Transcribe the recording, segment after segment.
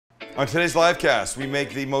On today's live cast, we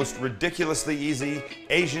make the most ridiculously easy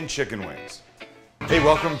Asian chicken wings. Hey,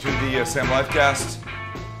 welcome to the Sam Livecast.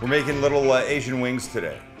 We're making little Asian wings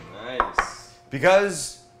today. Nice.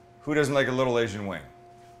 Because who doesn't like a little Asian wing?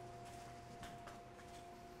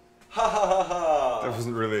 Ha ha ha ha. That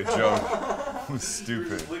wasn't really a joke. It was stupid.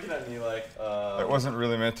 You're just looking at me like, That wasn't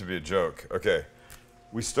really meant to be a joke. Okay.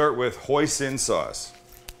 We start with Hoisin sauce.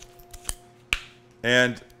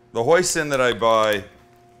 And the Hoisin that I buy,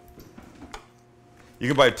 you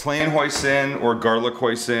can buy plain Hoisin or garlic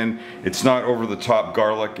Hoisin. It's not over the top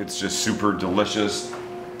garlic, it's just super delicious.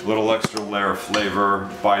 Little extra layer of flavor.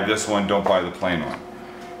 Buy this one, don't buy the plain one.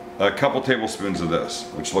 A couple tablespoons of this,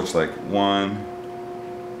 which looks like 1,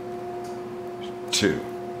 2.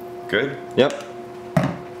 Good? Yep.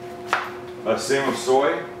 Same with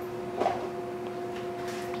soy.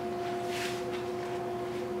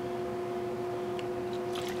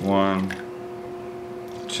 One,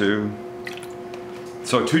 2.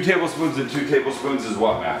 So 2 tablespoons and 2 tablespoons is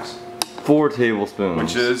what, Max? 4 tablespoons.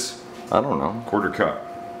 Which is? I don't know. 1/4 cup.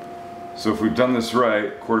 So if we've done this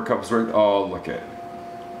right, 1/4 cup is right. Oh, look it.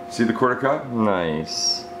 See the 1/4 cup?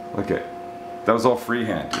 Nice. Look it. That was all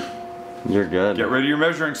freehand. You're good. Get rid of your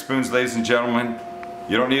measuring spoons, ladies and gentlemen.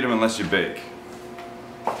 You don't need them unless you bake.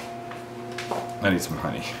 I need some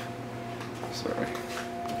honey. Sorry.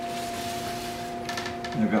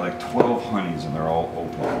 I've got like 12 honeys and they're all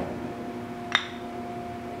open.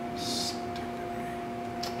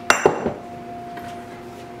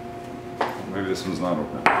 Maybe this one's not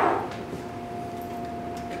open. There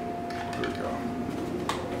we go.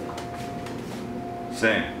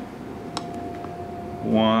 Same.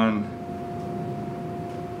 1,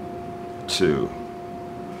 2.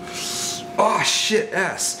 Oh shit,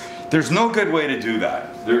 S. There's no good way to do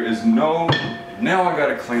that. There is no. Now I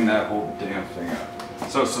gotta clean that whole damn thing up.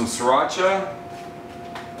 So some sriracha.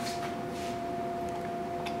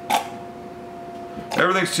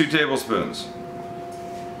 Everything's 2 tablespoons.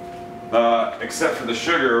 Except for the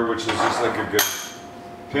sugar, which is just like a good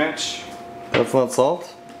pinch. That's not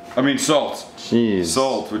salt? I mean salt. Jeez.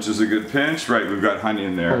 Salt, which is a good pinch. Right, we've got honey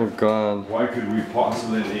in there. Oh god. Why could we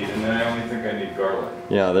possibly need? And then I only think I need garlic.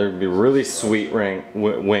 Yeah, there'd be really sweet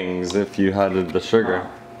wings if you had the sugar.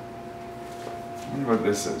 What about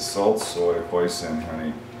this? Is salt, soy, hoisin,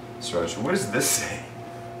 honey, sriracha. What does this say?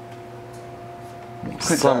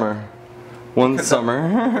 Summer. One summer.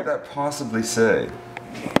 What could that possibly say?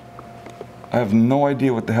 I have no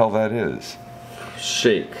idea what the hell that is.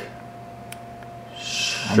 Shake.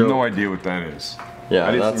 I have no idea what that is. Yeah,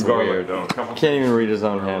 I need that's some garlic, weird. though. Can't even read his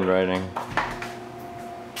own handwriting.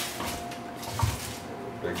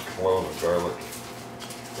 Big clove of garlic.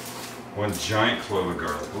 1 giant clove of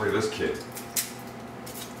garlic. Look at this kid.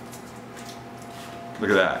 Look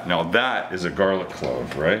at that. Now that is a garlic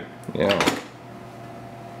clove, right? Yeah.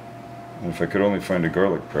 And if I could only find a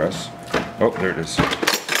garlic press. Oh, there it is.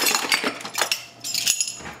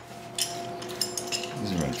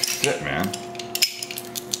 Doesn't even fit, man.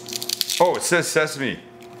 Oh, it says sesame.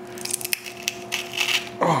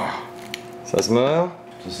 Oh. Sesame oil?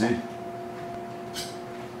 To see.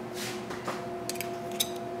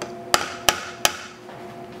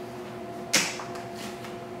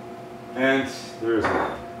 And there's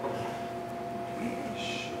a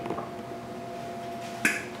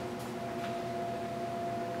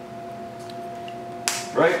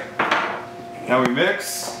right. Now we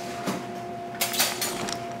mix.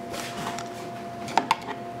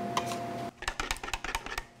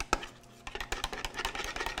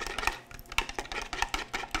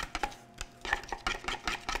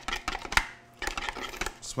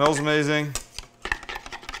 Smells amazing.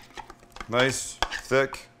 Nice,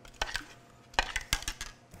 thick.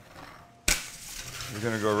 We're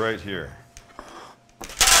gonna go right here.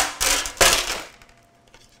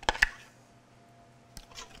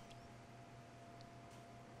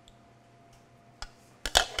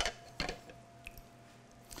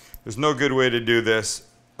 There's no good way to do this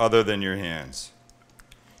other than your hands.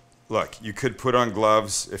 Look, you could put on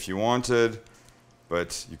gloves if you wanted,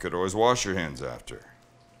 but you could always wash your hands after.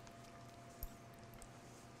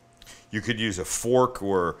 You could use a fork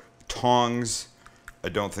or tongs. I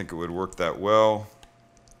don't think it would work that well.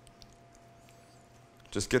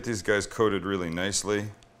 Just get these guys coated really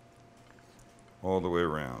nicely all the way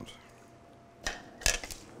around.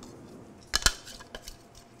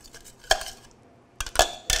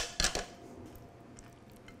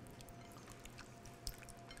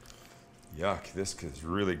 Yuck, this could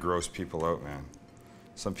really gross people out, man.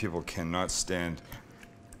 Some people cannot stand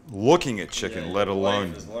looking at chicken, Yeah, let alone,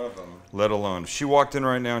 wife is one of them. let alone. If she walked in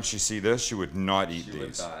right now and she see this, she would not eat She these.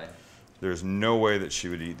 would die. There's no way that she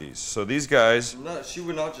would eat these. So these guys... No, she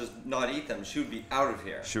would not just not eat them. She would be out of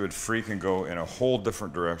here. She would freak and go in a whole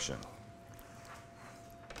different direction.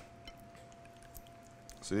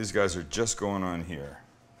 So these guys are just going on here.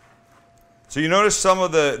 So you notice some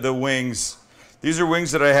of the wings. These are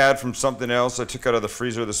wings that I had from something else I took out of the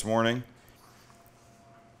freezer this morning.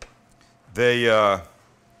 They,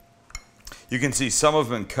 you can see some of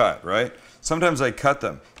them cut, right? Sometimes I cut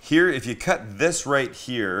them. Here, if you cut this right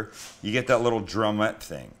here, you get that little drumette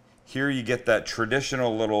thing. Here you get that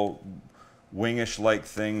traditional little wingish-like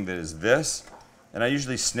thing that is this. And I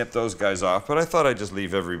usually snip those guys off, but I thought I'd just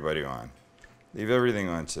leave everybody on. Leave everything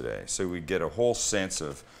on today, so we get a whole sense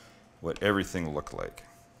of what everything looked like.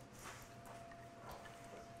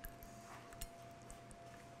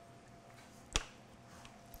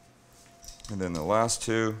 And then the last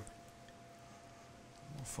two,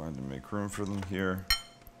 we'll find and make room for them here.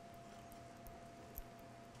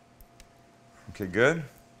 Okay, good?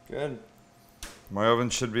 Good. My oven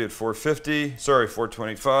should be at 450, sorry,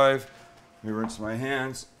 425. Let me rinse my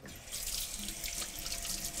hands.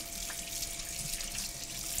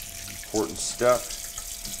 Important step.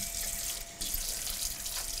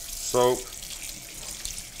 Soap.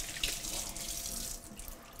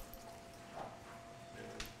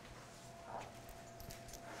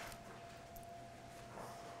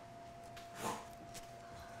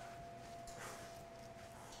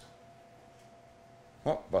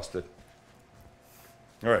 Oh, busted.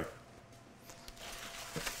 All right.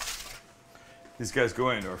 These guys go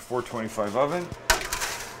into our 425 oven.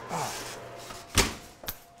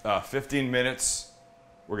 15 minutes.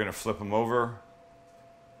 We're gonna flip them over.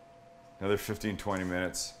 Another 15, 20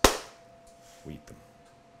 minutes. We eat them.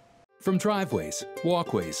 From driveways,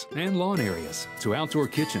 walkways, and lawn areas to outdoor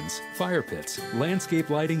kitchens, fire pits, landscape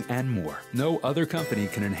lighting, and more, no other company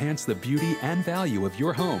can enhance the beauty and value of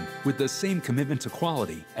your home with the same commitment to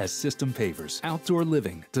quality as System Pavers. Outdoor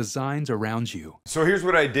living designed around you. So here's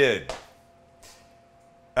what I did.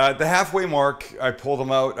 At the halfway mark, I pulled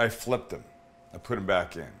them out, I flipped them. I put them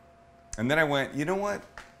back in. And then I went, you know what?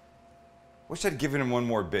 Wish I'd given him one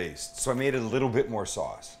more base. So I made a little bit more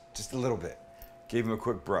sauce, just a little bit. Gave him a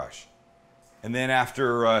quick brush. And then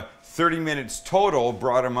after 30 minutes total,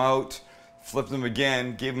 brought him out, flipped him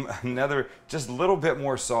again, gave him another, just a little bit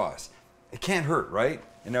more sauce. It can't hurt, right?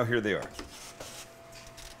 And now here they are.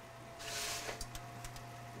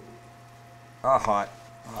 Ah, hot.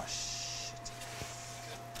 Oh, shit.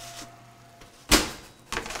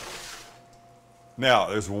 Now,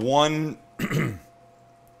 there's one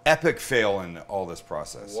epic fail in all this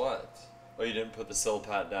process. What? Oh, you didn't put the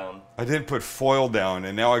silpat down. I didn't put foil down,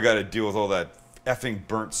 and now I got to deal with all that effing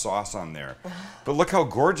burnt sauce on there. But look how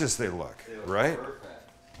gorgeous they look, right? Perfect.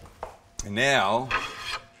 And now,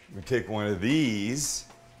 we take one of these.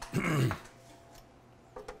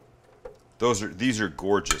 These are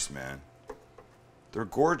gorgeous, man. They're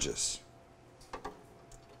gorgeous.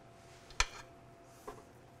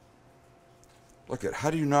 Look at,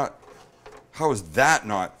 how is that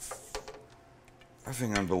not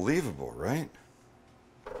effing unbelievable, right?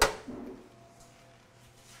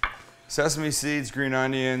 Sesame seeds, green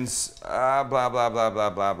onions, blah, blah, blah, blah,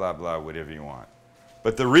 blah, blah, blah, whatever you want.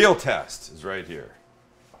 But the real test is right here.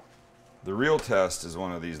 The real test is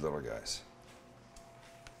one of these little guys.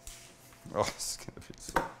 Oh, it's gonna be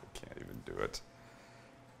so, I can't even do it.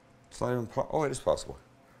 It's not even, oh, it is possible.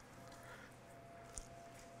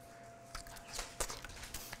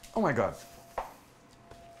 Oh my God.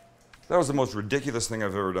 That was the most ridiculous thing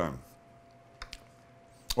I've ever done.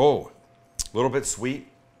 Oh, a little bit sweet.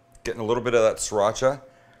 Getting a little bit of that sriracha.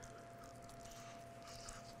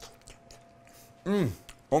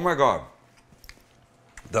 Oh my God.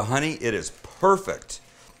 The honey, it is perfect.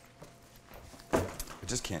 I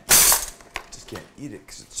just can't eat it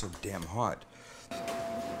because it's so damn hot.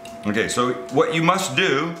 Okay, so what you must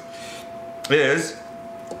do is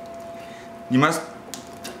you must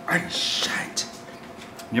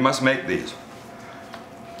make these.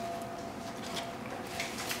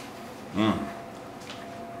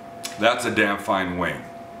 That's a damn fine wing.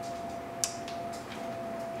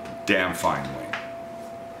 Damn fine wing.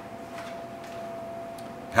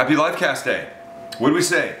 Happy Lifecast Day. What do we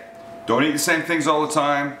say? Don't eat the same things all the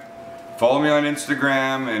time. Follow me on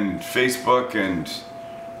Instagram and Facebook and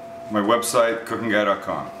my website,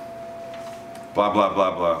 cookingguy.com. Blah, blah,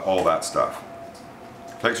 blah, blah, all that stuff.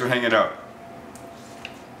 Thanks for hanging out.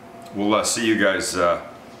 We'll see you guys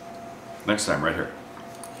next time right here.